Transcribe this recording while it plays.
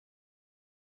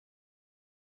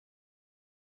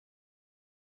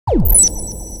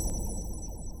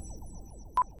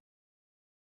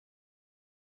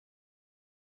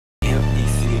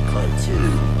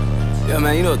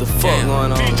you know what the fuck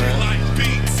going on, man.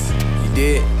 You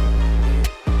did?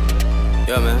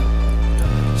 Yeah,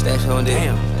 man. Stash on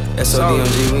there.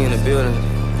 SODMG, we in the building.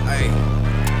 Hey.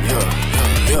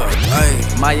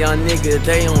 My young nigga,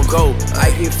 they on go.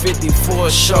 I get 50 for a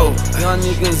show. Young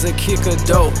niggas a kick a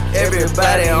dope.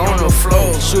 Everybody on the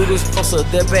floor. Shooters post at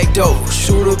the back door.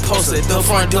 Shooter post at the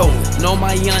front door. Know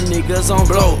my young niggas on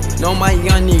blow. Know my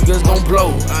young niggas gon'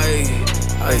 blow.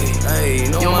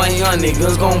 Know my young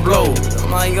niggas gon' blow.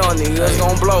 My young niggas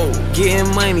gon' blow.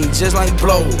 Getting money just like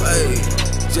blow.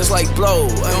 Just like blow.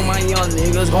 Know my young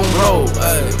niggas gon' blow.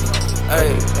 Know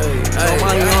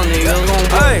my young niggas gon'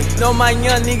 blow. Know my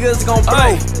young niggas gon'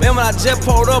 blow. Man, when I just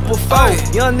pulled up before,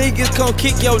 young niggas come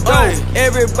kick your door.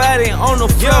 Everybody on the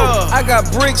floor. I got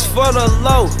bricks for the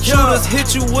low. Shooters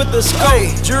hit you with the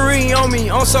scope. Jury on me,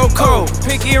 I'm so cold.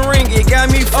 Picky ring, it got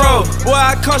me froze. Boy,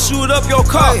 I come shoot up your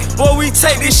car. Boy, we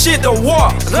take this shit to war.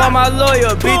 Call my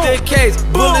lawyer, beat the case.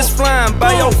 Bullets flying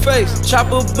by your face.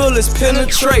 Chopper bullets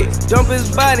penetrate. Dump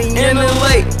his body in the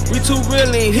lake. We too real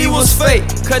and he was fake.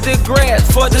 Cut the grass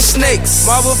for the snakes.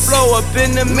 Marble flow up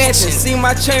in the mansion. See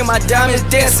my chain, my diamonds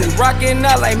dancing. Rocking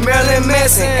out like Marilyn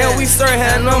Manson. And we start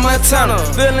hand on Montana.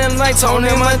 Feeling like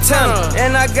Tony Montana.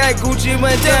 And I got Gucci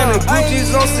bandana.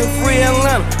 Gucci's on some free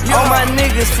Atlanta. All my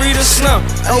niggas free to slum.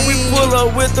 And we pull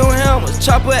up with them hammers.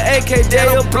 Chopper AK,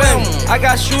 they'll blame me. I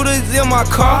got shooters in my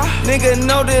car. Nigga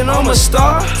know that I'm a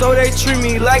star. So they treat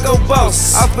me like a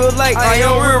boss. I feel like I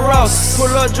am Rick Ross. Pull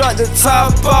up, drop the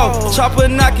top off. Chopper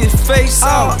knock his face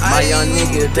off. My young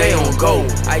nigga, they on go.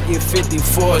 I get 50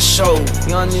 for a show.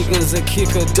 Young niggas a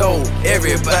kick a dough.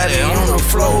 Everybody on the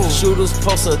floor. Shooters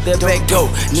post at that back door.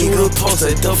 Nigga post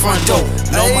at the front door.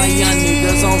 Know my young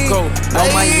niggas on go.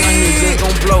 Know my young niggas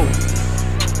gon' blow.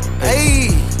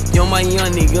 Hey. Yo, my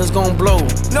young niggas gon' blow.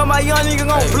 No, my young niggas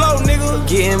gon' blow, nigga.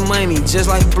 Getting money just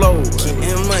like blow.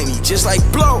 Getting money just like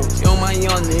blow. Yo, my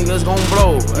young niggas gon'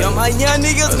 blow. Yo, my young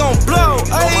niggas gon' blow.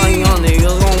 Yo, my young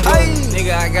niggas gon' blow.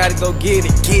 Nigga, I gotta go get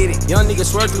it, get it. Young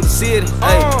niggas swerve through the city.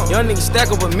 Young niggas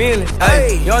stack up a million.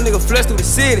 Young nigga flex through the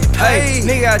city.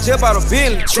 Nigga, I jump out a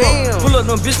Bentley truck. Pull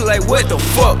up them bitches like what the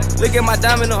fuck? Look at my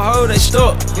diamond on hold, they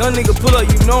stuck. Young nigga pull up,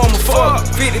 you know I'm a fuck.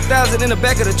 50,000 in the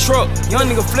back of the truck. Young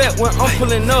nigga flat when I'm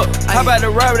pulling up. How about the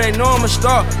robber, they know I'm a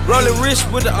star. Rolling wrist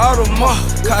with the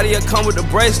Audemars. Cartier come with the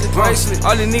bracelet.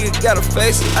 All these niggas gotta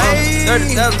face it.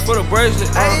 30,000 for the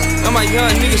bracelet. And my young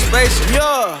niggas face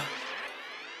it.